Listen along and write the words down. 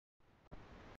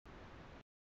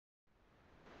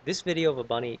This video of a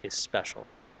bunny is special.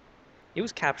 It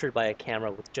was captured by a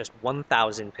camera with just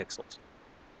 1,000 pixels.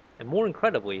 And more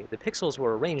incredibly, the pixels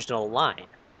were arranged in a line.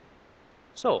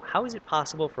 So, how is it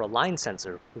possible for a line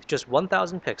sensor with just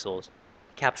 1,000 pixels to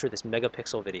capture this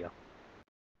megapixel video?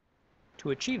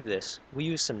 To achieve this, we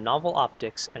use some novel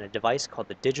optics and a device called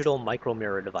the digital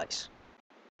micromirror device.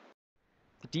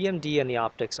 The DMD and the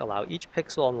optics allow each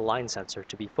pixel on the line sensor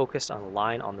to be focused on a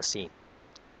line on the scene.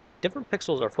 Different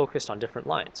pixels are focused on different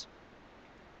lines.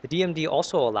 The DMD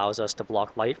also allows us to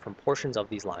block light from portions of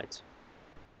these lines.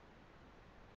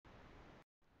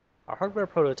 Our hardware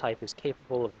prototype is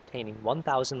capable of obtaining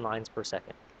 1,000 lines per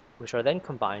second, which are then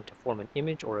combined to form an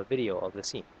image or a video of the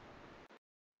scene.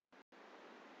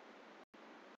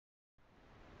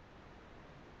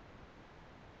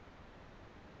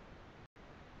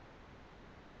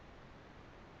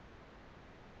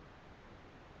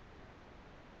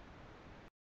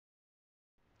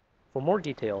 For more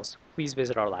details, please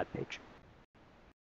visit our lab page.